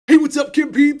What's up,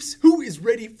 Chem Peeps? Who is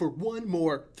ready for one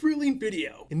more thrilling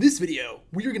video? In this video,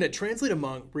 we are going to translate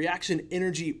among reaction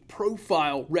energy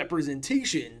profile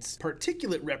representations,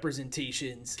 particulate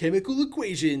representations, chemical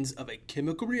equations of a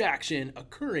chemical reaction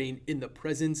occurring in the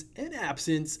presence and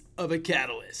absence of a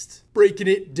catalyst. Breaking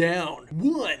it down.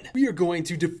 1. We are going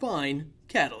to define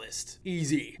catalyst.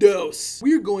 Easy. Dos.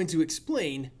 We are going to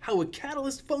explain how a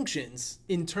catalyst functions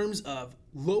in terms of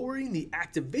lowering the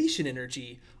activation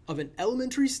energy of an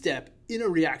elementary step in a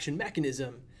reaction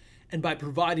mechanism, and by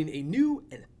providing a new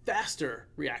and faster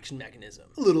reaction mechanism.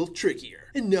 A little trickier.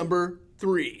 And number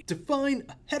 3, define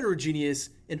a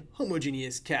heterogeneous and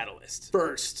homogeneous catalyst.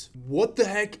 First, what the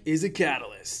heck is a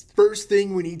catalyst? First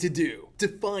thing we need to do,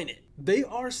 define it. They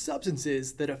are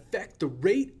substances that affect the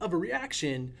rate of a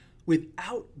reaction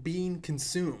without being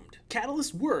consumed.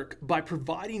 Catalysts work by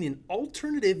providing an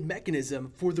alternative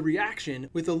mechanism for the reaction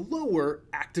with a lower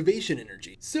activation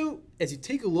energy. So, as you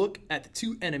take a look at the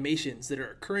two animations that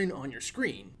are occurring on your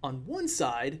screen, on one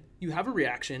side, you have a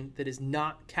reaction that is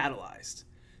not catalyzed.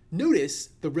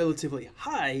 Notice the relatively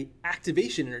high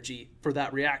activation energy for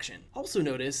that reaction. Also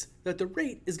notice that the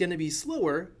rate is going to be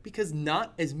slower because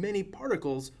not as many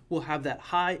particles will have that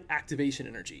high activation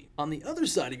energy. On the other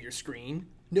side of your screen,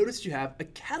 notice you have a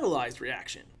catalyzed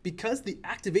reaction. Because the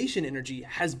activation energy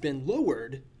has been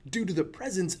lowered due to the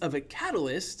presence of a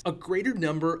catalyst, a greater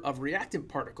number of reactant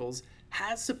particles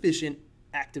has sufficient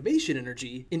activation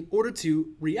energy in order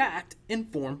to react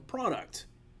and form product,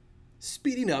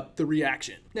 speeding up the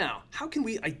reaction. Now, how can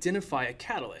we identify a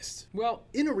catalyst? Well,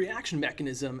 in a reaction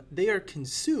mechanism, they are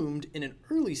consumed in an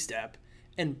early step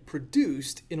and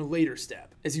produced in a later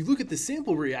step. As you look at the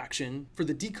sample reaction for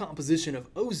the decomposition of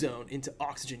ozone into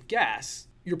oxygen gas,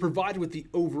 you're provided with the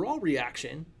overall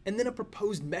reaction and then a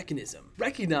proposed mechanism.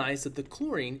 Recognize that the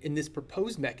chlorine in this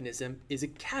proposed mechanism is a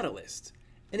catalyst.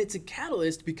 And it's a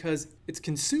catalyst because it's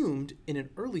consumed in an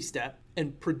early step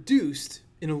and produced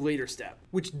in a later step,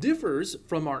 which differs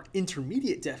from our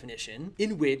intermediate definition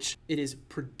in which it is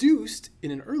produced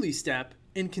in an early step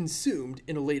and consumed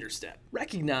in a later step.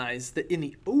 Recognize that in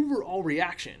the overall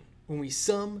reaction, when we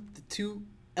sum the two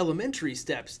elementary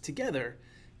steps together,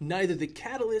 neither the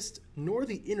catalyst nor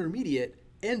the intermediate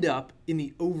end up in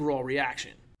the overall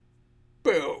reaction.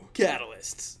 Boom!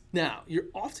 Catalysts. Now, you're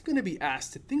often going to be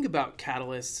asked to think about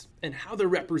catalysts and how they're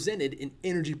represented in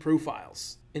energy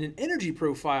profiles. In an energy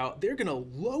profile, they're going to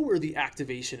lower the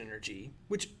activation energy,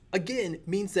 which again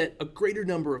means that a greater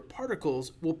number of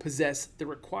particles will possess the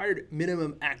required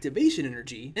minimum activation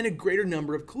energy, and a greater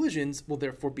number of collisions will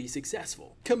therefore be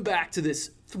successful. Come back to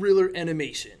this thriller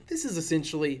animation. This is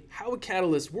essentially how a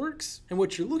catalyst works, and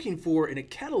what you're looking for in a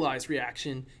catalyzed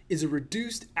reaction is a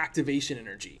reduced activation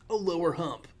energy, a lower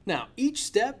hump. Now, each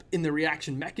step in the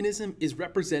reaction mechanism is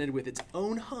represented with its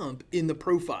own hump in the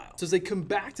profile. So as I come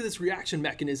back to this reaction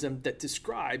mechanism that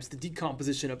describes the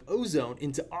decomposition of ozone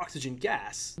into oxygen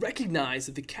gas, recognize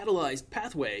that the catalyzed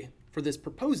pathway for this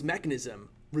proposed mechanism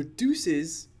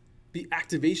reduces the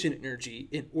activation energy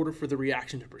in order for the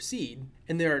reaction to proceed,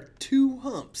 and there are two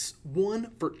humps,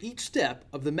 one for each step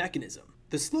of the mechanism.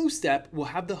 The slow step will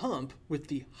have the hump with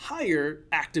the higher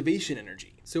activation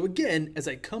energy. So again, as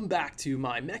I come back to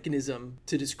my mechanism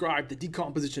to describe the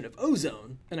decomposition of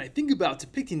ozone, and I think about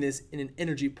depicting this in an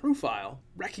energy profile,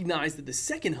 recognize that the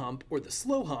second hump, or the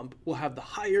slow hump, will have the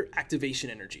higher activation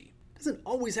energy. It doesn't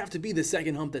always have to be the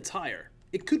second hump that's higher.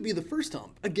 It could be the first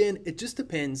hump. Again, it just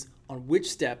depends on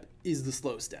which step is the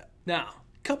slow step. Now,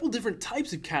 a couple different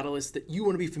types of catalysts that you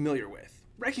want to be familiar with.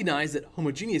 Recognize that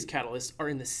homogeneous catalysts are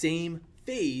in the same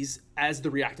phase as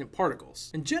the reactant particles.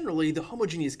 And generally, the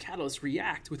homogeneous catalysts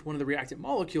react with one of the reactant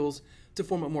molecules to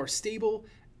form a more stable,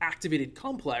 activated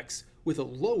complex with a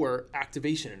lower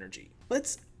activation energy.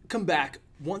 Let's come back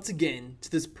once again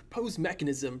to this proposed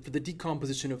mechanism for the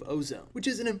decomposition of ozone, which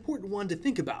is an important one to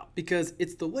think about because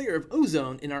it's the layer of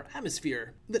ozone in our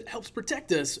atmosphere that helps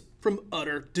protect us from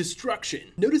utter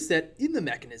destruction. Notice that in the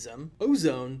mechanism,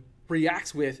 ozone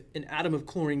reacts with an atom of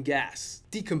chlorine gas,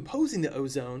 decomposing the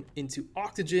ozone into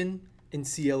oxygen and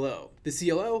ClO. The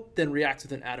ClO then reacts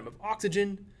with an atom of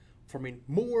oxygen, forming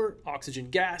more oxygen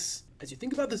gas. As you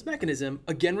think about this mechanism,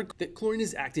 again, that chlorine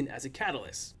is acting as a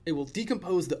catalyst. It will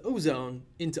decompose the ozone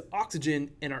into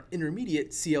oxygen and our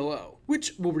intermediate ClO,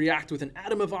 which will react with an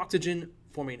atom of oxygen,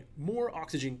 forming more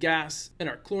oxygen gas, and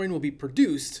our chlorine will be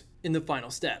produced in the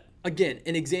final step. Again,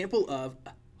 an example of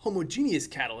a homogeneous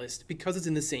catalyst because it's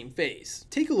in the same phase.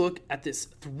 Take a look at this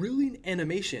thrilling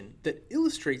animation that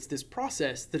illustrates this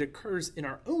process that occurs in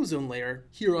our ozone layer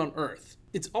here on Earth.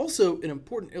 It's also an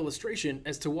important illustration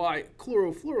as to why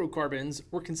chlorofluorocarbons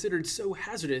were considered so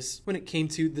hazardous when it came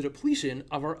to the depletion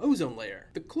of our ozone layer.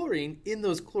 The chlorine in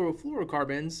those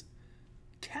chlorofluorocarbons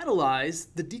catalyze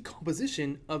the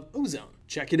decomposition of ozone.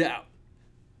 Check it out.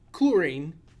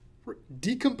 Chlorine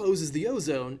decomposes the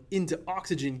ozone into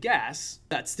oxygen gas.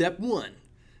 That's step one.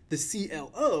 The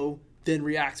ClO then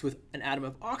reacts with an atom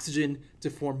of oxygen to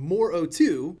form more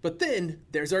O2, but then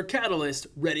there's our catalyst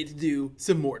ready to do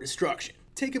some more destruction.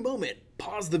 Take a moment,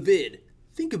 pause the vid,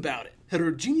 think about it.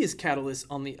 Heterogeneous catalyst,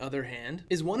 on the other hand,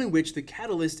 is one in which the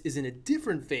catalyst is in a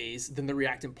different phase than the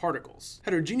reactant particles.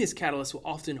 Heterogeneous catalysts will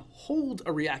often hold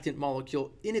a reactant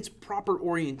molecule in its proper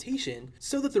orientation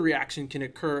so that the reaction can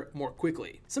occur more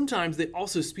quickly. Sometimes they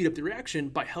also speed up the reaction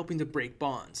by helping to break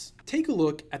bonds. Take a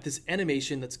look at this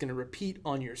animation that's going to repeat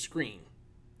on your screen.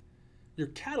 Your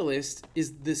catalyst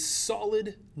is this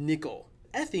solid nickel.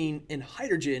 Ethene and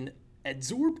hydrogen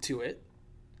adsorb to it,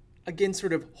 again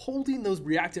sort of holding those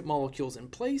reactant molecules in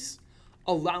place,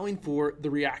 allowing for the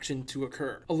reaction to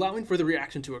occur. Allowing for the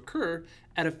reaction to occur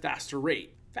at a faster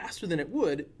rate, faster than it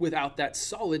would without that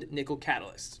solid nickel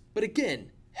catalyst. But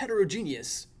again,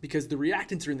 heterogeneous because the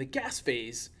reactants are in the gas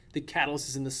phase, the catalyst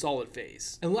is in the solid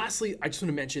phase. And lastly, I just want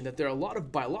to mention that there are a lot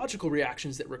of biological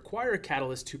reactions that require a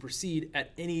catalyst to proceed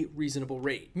at any reasonable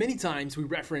rate. Many times we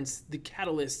reference the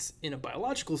catalysts in a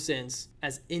biological sense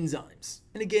as enzymes.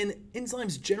 And again,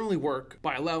 enzymes generally work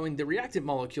by allowing the reactant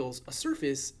molecules a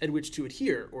surface at which to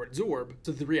adhere or adsorb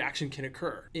so that the reaction can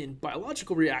occur. In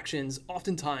biological reactions,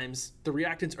 oftentimes the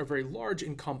reactants are very large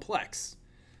and complex.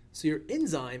 So your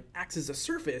enzyme acts as a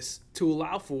surface to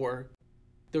allow for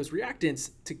those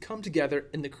reactants to come together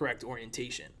in the correct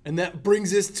orientation. And that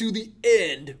brings us to the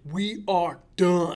end. We are done.